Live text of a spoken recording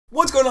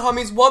what's going on,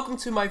 homies? Welcome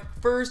to my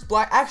first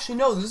actually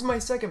no, this is my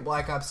second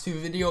Black Ops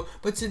 2 video,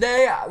 but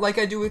today, like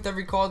I do with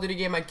every Call of Duty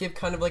game, I give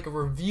kind of like a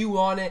review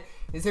on it.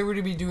 Is that we're going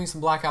to be doing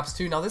some Black Ops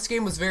 2. Now, this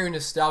game was very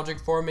nostalgic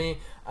for me.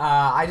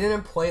 I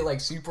didn't play it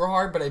like super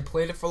hard, but I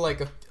played it for like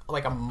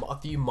a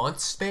few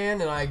months span,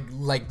 and I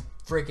like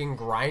freaking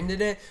grinded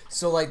it.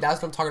 So like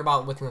that's what I'm talking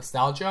about with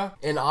nostalgia.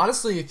 And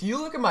honestly, if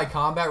you look at my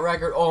combat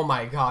record, oh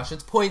my gosh,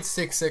 it's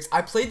 .66.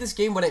 I played this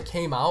game when it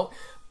came out,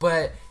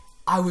 but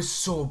I was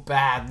so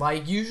bad.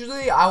 Like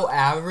usually I'll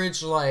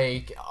average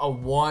like a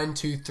 1,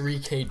 2, 3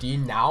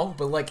 KD now,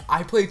 but like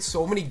I played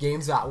so many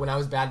games that when I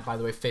was bad, by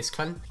the way, face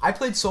cunt. I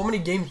played so many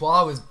games while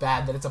I was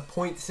bad that it's a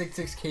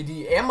 .66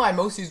 KD, and my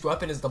most used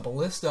weapon is the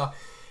ballista.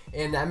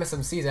 And the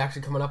MSMC is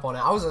actually coming up on it.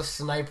 I was a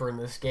sniper in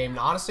this game. And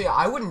honestly,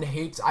 I don't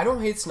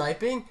hate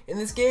sniping in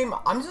this game.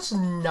 I'm just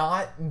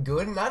not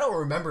good, and I don't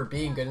remember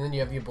being good. And then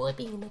you have your boy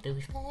being a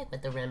douchebag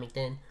with the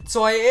Remington.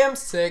 So I am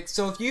sick.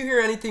 So if you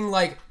hear anything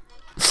like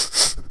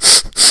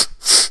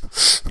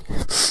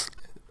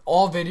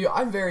all video,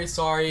 I'm very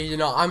sorry. You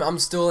know, I'm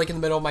still like in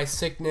the middle of my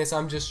sickness.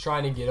 I'm just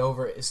trying to get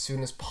over it as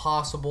soon as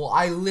possible.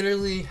 I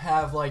literally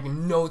have like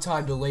no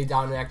time to lay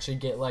down and actually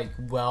get like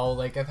well.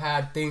 Like I've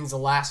had things the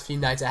last few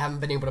nights. I haven't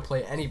been able to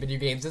play any video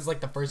games. This is like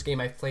the first game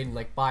I've played in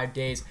like 5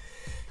 days,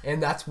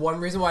 and that's one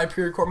reason why I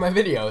pre-record my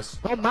videos.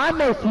 No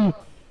mames,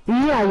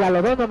 ya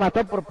lo veo, me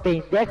mató por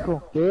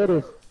pendejo que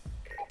eres.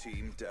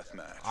 Team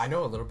deathmatch. I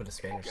know a little bit of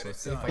Spanish, so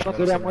let's see if I can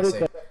understand what I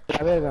say.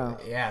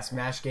 Yeah,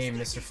 Smash game,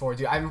 Mr. 4.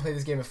 Dude, I haven't played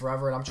this game in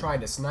forever, and I'm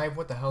trying to snipe.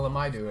 What the hell am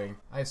I doing?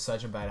 I have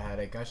such a bad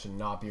headache. I should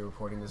not be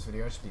recording this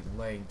video. I should be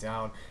laying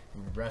down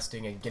and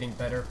resting and getting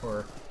better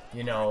for,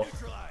 you know,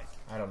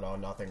 I don't know,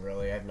 nothing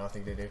really. I have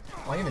nothing to do.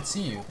 Oh, I didn't even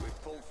see you.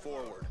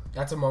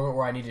 That's a moment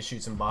where I need to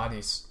shoot some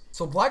bodies.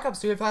 So Black Ops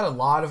 2, I've had a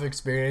lot of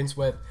experience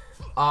with.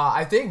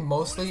 I think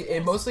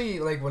mostly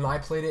like when I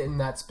played it in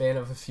that span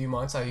of a few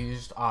months, I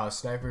used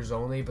snipers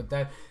only. But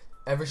then,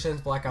 ever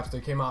since Black Ops 3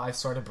 came out, I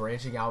started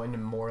branching out into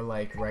more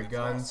like red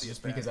guns,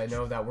 just because I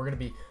know that we're gonna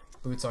be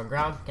boots on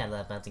ground. Gotta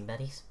love bouncing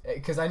buddies.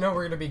 Because I know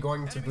we're gonna be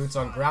going to boots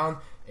on ground,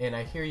 and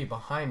I hear you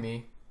behind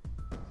me.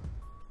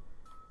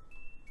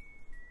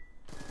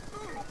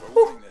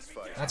 Woo.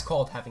 That's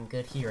called having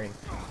good hearing.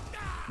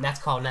 And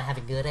that's called not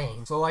having good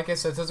aim. So like I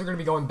said, since we're going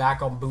to be going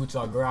back on boots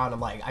on ground, I'm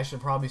like, I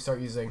should probably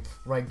start using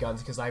red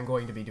guns, because I'm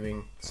going to be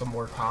doing some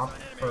more comp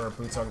for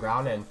boots on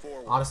ground, and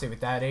honestly with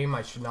that aim,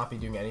 I should not be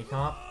doing any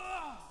comp.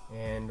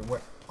 And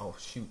where, oh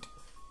shoot.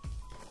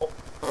 Oh.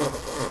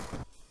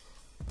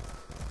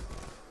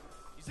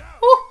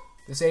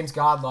 This aim's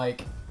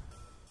godlike.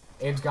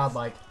 Aim's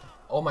godlike.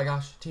 Oh my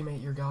gosh,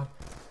 teammate, you're god.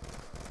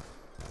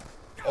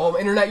 Oh,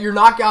 internet, you're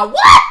not god.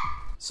 What?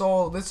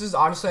 So this is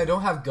honestly, I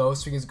don't have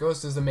Ghost because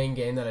Ghost is the main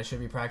game that I should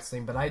be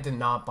practicing, but I did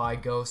not buy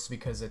Ghost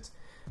because it's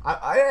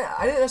I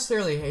didn't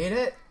necessarily hate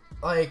it.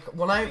 Like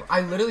when I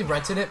literally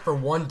rented it for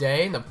 1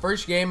 day, and the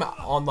first game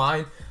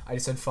online, I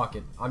just said fuck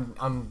it,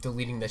 I'm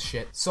deleting this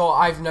shit. So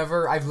I've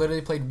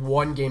literally played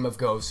 1 game of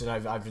Ghost, and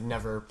I've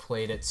never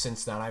played it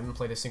since then. I haven't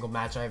played a single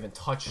match. I haven't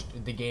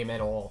touched the game at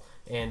all.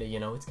 And, you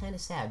know, it's kind of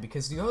sad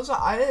because Ghost,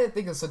 I didn't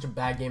think it's such a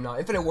bad game. Now,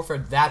 Infinite Warfare,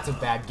 that's a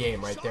bad game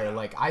right there.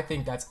 Like, I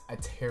think that's a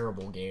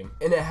terrible game.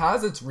 And it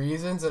has its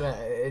reasons, and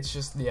it's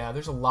just, yeah,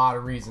 there's a lot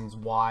of reasons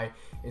why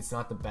it's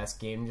not the best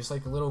game. Just,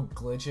 like, little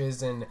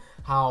glitches and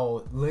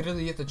how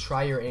literally you have to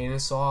try your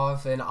anus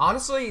off. And,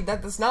 honestly,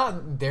 that's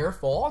not their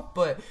fault,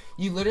 but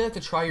you literally have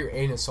to try your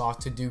anus off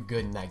to do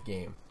good in that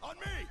game.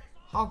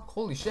 How,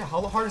 holy shit,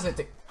 how hard is that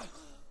to...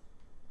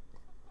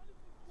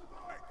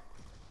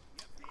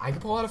 I can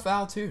pull out a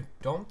foul too.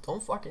 Don't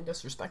fucking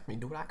disrespect me,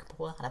 dude. I can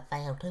pull out a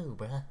foul too,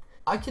 bruh.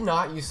 I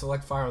cannot use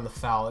select fire on the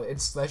foul.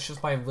 That's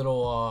just my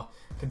little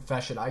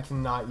confession. I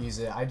cannot use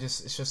it.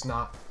 It's just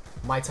not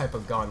my type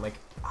of gun. Like,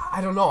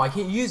 I don't know. I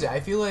can't use it. I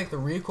feel like the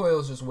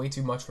recoil is just way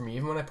too much for me.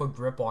 Even when I put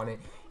grip on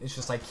it, it's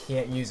just I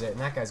can't use it. And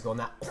that guy's going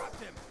that.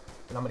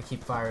 And I'm gonna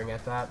keep firing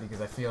at that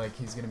because I feel like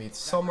he's gonna be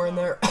somewhere in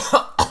there.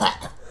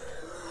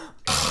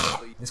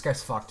 This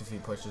guy's fucked if he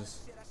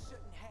pushes.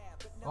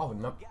 Oh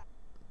no.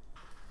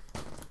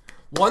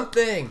 One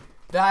thing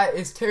that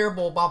is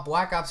terrible about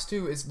Black Ops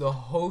 2 is the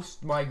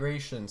host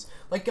migrations.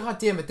 Like, god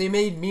damn it, they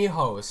made me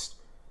host.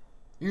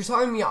 You're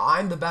telling me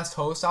I'm the best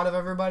host out of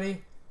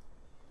everybody?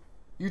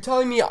 You're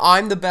telling me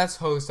I'm the best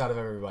host out of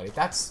everybody?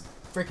 That's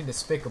freaking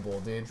despicable,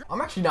 dude. I'm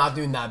actually not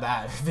doing that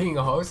bad being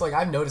a host. Like,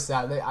 I've noticed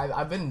that.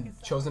 I've been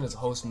chosen as a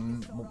host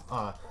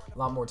a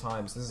lot more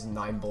times. This is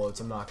 9 bullets.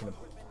 I'm not gonna...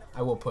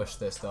 I will push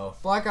this though.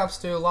 Black Ops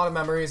 2, a lot of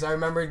memories. I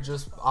remember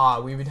just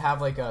we would have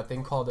like a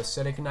thing called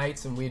Acidic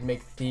Nights, and we'd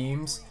make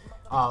themes.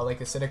 Like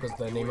Acidic was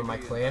the name of my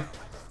clan,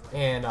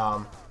 and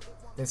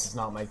this is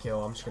not my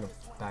kill. I'm just gonna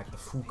back the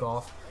fuck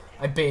off.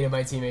 I baited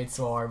my teammate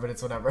so hard, but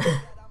it's whatever.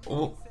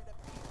 Ooh.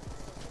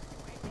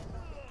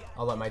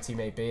 I'll let my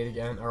teammate bait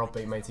again, or I'll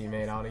bait my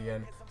teammate out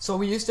again. So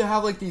we used to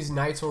have like these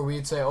nights where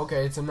we'd say,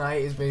 okay,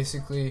 tonight is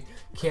basically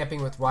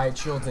camping with Riot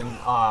Shields and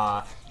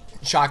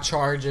shock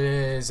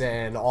charges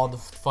and all the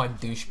fun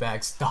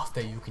douchebag stuff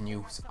that you can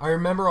use. I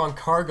remember on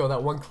cargo,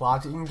 that one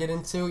closet you can get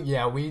into,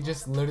 yeah, we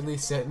just literally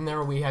sit in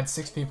there. We had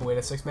 6 people, we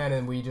had a 6-man,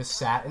 and we just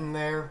sat in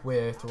there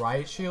with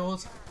riot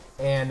shields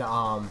and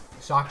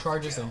shock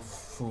charges and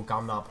fook,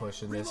 I'm not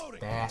pushing this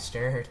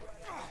bastard.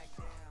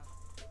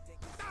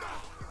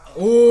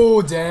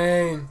 Oh,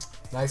 dang.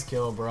 Nice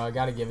kill, bro. I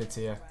gotta give it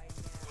to you.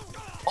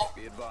 Oh,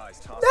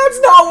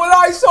 that's not what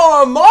I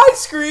saw on my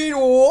screen.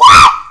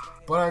 What?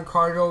 But on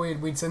cargo,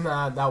 we'd sit in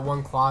that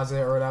one closet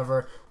or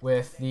whatever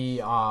with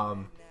the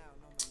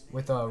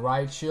with a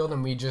riot shield,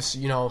 and we just,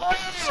 you know,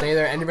 stay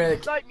there. Anybody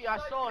that Sniped me, I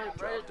saw him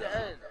right at the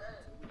end.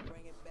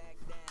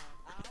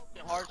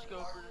 Hard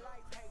scoper.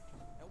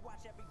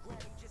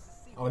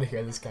 I want to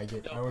hear this guy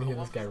I want to hear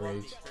this guy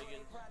rage.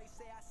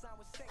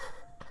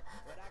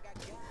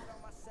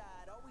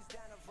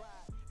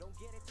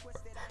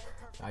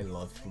 I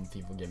love when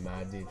people get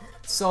mad, dude.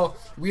 So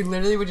we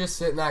literally would just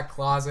sit in that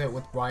closet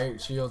with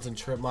riot shields and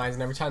trip mines,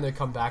 and every time they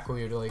come back,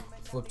 we would like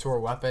flip to our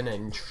weapon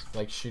and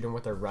like shoot them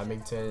with our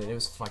Remington, and it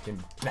was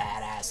fucking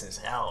badass as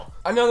hell.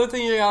 Another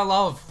thing you gotta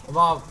love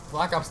about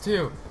Black Ops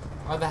 2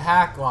 are the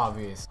hack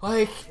lobbies.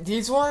 Like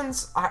these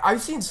ones,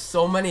 I've seen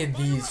so many of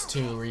these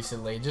too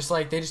recently. Just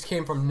like they just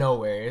came from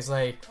nowhere. It's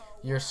like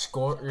your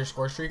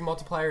score streak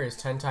multiplier is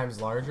 10 times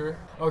larger.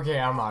 Okay,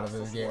 I'm out of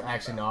this game.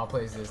 Actually, no, I'll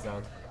place this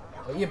down.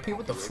 Yeah, people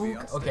with the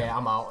fook. Okay,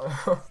 I'm out.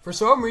 For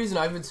some reason,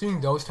 I've been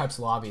seeing those types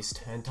of lobbies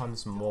 10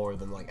 times more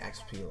than like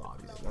XP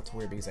lobbies. And that's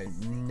weird because I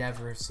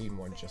never have seen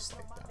one just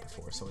like that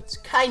before. So it's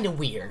kind of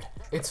weird.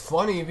 It's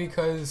funny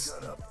because,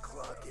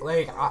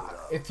 like,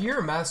 if you're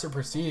a Master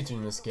Prestige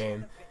in this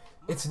game,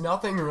 it's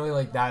nothing really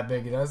like that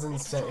big. It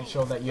doesn't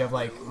show that you have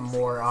like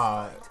more,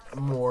 I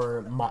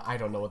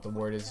don't know what the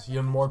word is. You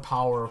have more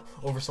power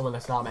over someone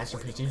that's not Master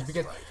Prestige,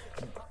 because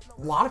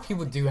a lot of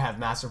people do have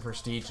Master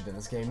Prestige in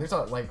this game. There's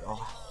like a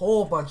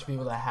whole bunch of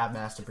people that have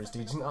Master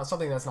Prestige,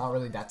 something that's not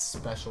really that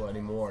special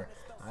anymore.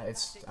 I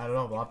don't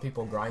know, a lot of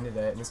people grinded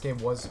it, and this game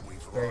was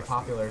very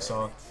popular,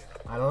 so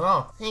I don't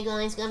know. Hey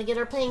guys, gotta get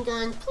our paint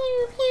gun.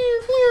 Pew,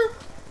 pew,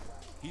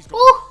 pew.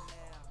 Ooh.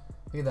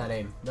 Look at that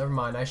aim. Never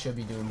mind, I should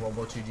be doing World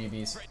War II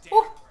GBs.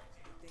 Ooh.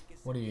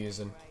 What are you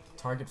using?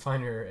 Target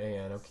Finder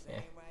AN,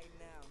 okay.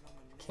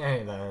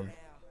 Okay then.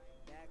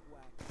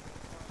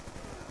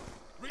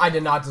 I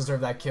did not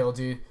deserve that kill,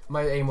 dude.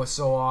 My aim was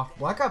so off.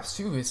 Black Ops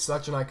 2 is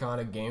such an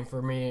iconic game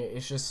for me.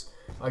 It's just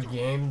a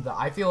game that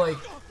I feel like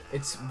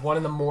it's one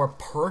of the more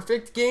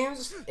perfect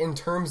games in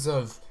terms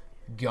of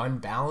gun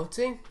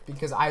balancing,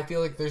 because I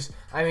feel like there's,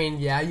 I mean,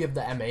 yeah, you have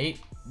the M8,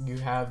 you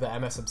have the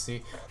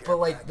MSMC, but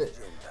like the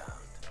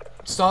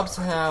subs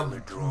have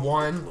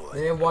one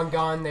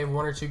gun, they have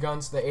 1 or 2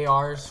 guns. The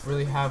ARs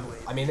really have,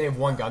 I mean, they have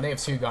 1 gun, they have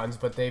 2 guns,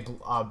 but they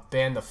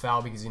banned the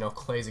FAL because, you know,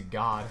 Clay's a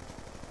god.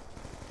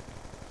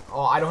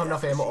 Oh, I don't have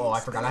enough ammo. Oh,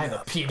 I forgot. I have the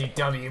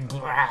PDW.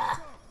 Blah.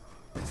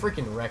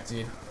 Freaking wrecked,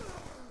 dude.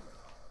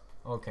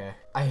 Okay.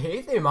 I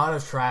hate the amount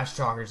of trash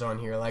talkers on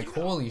here. Like,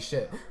 holy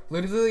shit.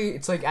 Literally,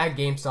 it's like at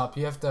GameStop,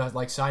 you have to,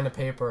 like, sign a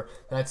paper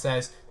that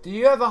says, do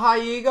you have a high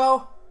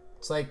ego?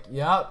 It's like,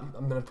 yep.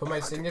 I'm gonna put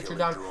my signature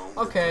down.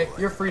 Okay,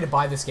 you're free to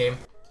buy this game.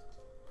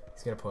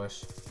 He's gonna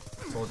push.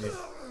 Told you.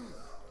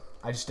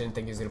 I just didn't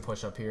think he was gonna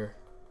push up here.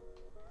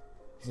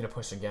 He's gonna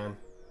push again.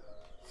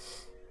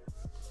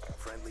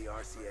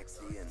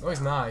 No,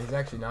 he's not. He's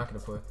actually not gonna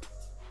put.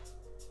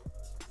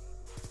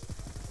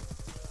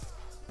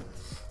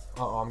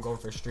 Uh-oh, I'm going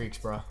for streaks,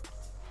 bro.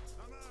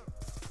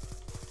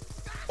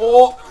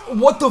 Oh,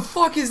 what the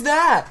fuck is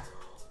that?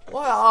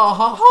 What?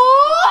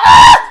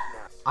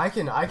 I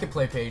can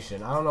play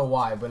patient. I don't know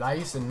why, but I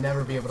used to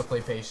never be able to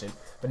play patient.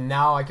 But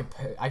now I can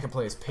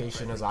play as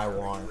patient as I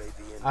want.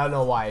 I don't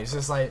know why. It's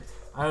just like,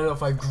 I don't know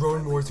if I've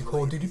grown more as a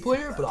Call of Duty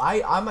player, but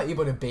I'm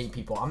able to bait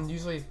people. I'm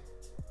usually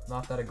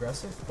not that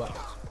aggressive, but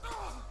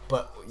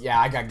yeah,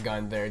 I got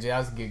gunned there, dude. That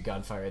was a good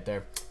gunfight right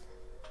there.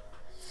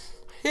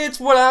 It's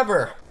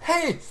whatever.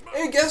 Hey,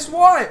 guess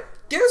what?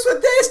 Guess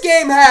what this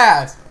game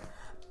has?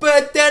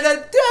 But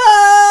toughness!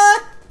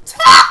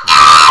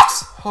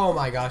 Oh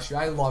my gosh, dude,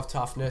 I love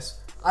toughness.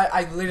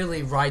 I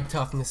literally ride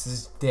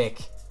toughness's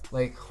dick.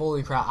 Like,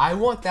 holy crap. I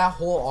want that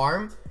whole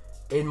arm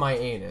in my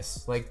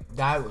anus. Like,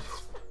 that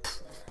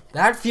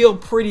feel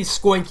pretty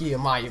squinky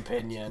in my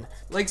opinion.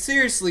 Like,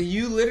 seriously,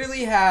 you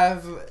literally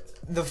have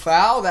the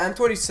FAL, the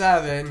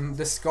M27,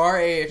 the Scar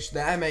H, the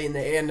M8, and the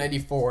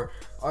AN94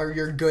 are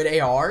your good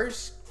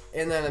ARs.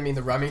 And then, I mean,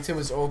 the Remington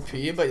was OP,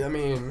 but I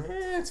mean,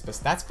 that's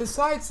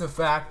besides the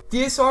fact.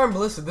 DSR and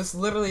Ballista, this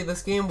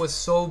game was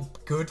so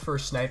good for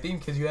sniping,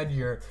 because you had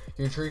your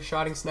trick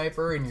shotting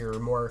sniper and your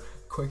more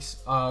quick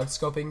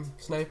scoping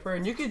sniper,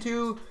 and you could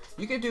do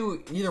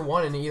either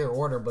one in either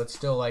order, but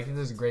still, like, this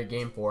is a great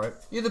game for it.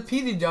 You have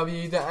the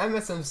PDW, the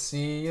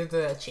MSMC,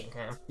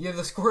 you have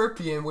the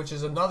Scorpion, which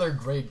is another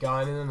great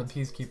gun, and then the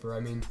Peacekeeper. I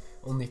mean,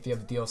 only if you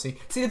have the DLC.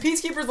 See, the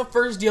Peacekeeper is the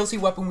first DLC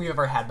weapon we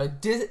ever had,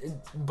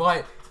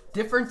 but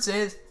difference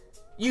is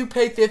you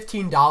pay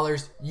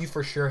 $15, you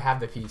for sure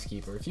have the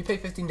Peacekeeper. If you pay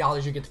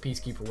 $15, you get the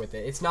Peacekeeper with it.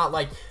 It's not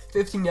like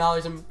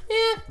 $15 and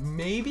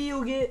maybe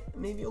you'll get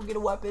a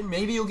weapon,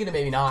 maybe you'll get it,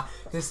 maybe not.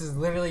 This is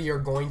literally, you're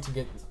going to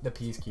get the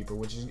Peacekeeper,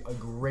 which is a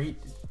great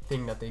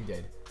thing that they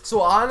did. So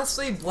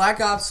honestly,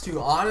 Black Ops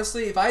 2,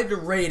 honestly, if I had to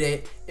rate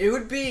it, it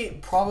would be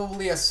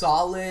probably a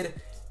solid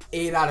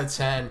 8 out of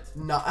 10.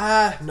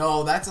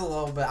 No, that's a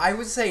little bit. I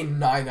would say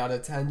 9 out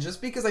of 10, just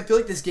because I feel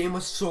like this game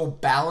was so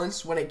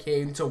balanced when it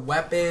came to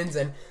weapons,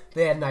 and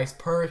they had nice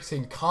perks,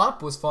 and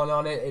comp was fun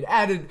on it. It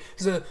added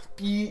the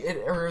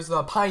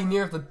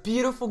pioneer of the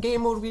beautiful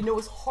game mode we know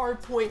is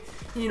Hardpoint.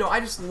 You know, I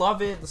just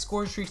love it. The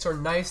score streaks are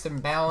nice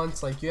and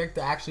balanced. Like, you have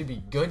to actually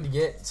be good to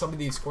get some of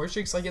these score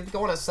streaks. Like, you have to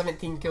go on a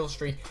 17 kill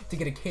streak to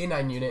get a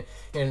K9 unit.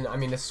 And I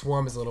mean, the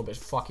Swarm is a little bit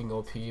fucking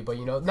OP, but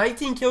you know,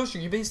 19 kill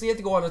streak, you basically have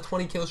to go on a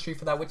 20 kill streak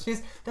for that,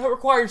 that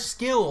requires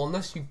skill,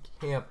 unless you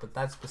camp, but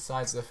that's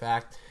besides the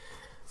fact.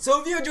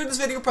 So if you enjoyed this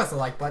video, press the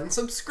like button,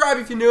 subscribe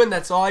if you're new, and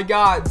that's all I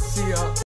got. See ya.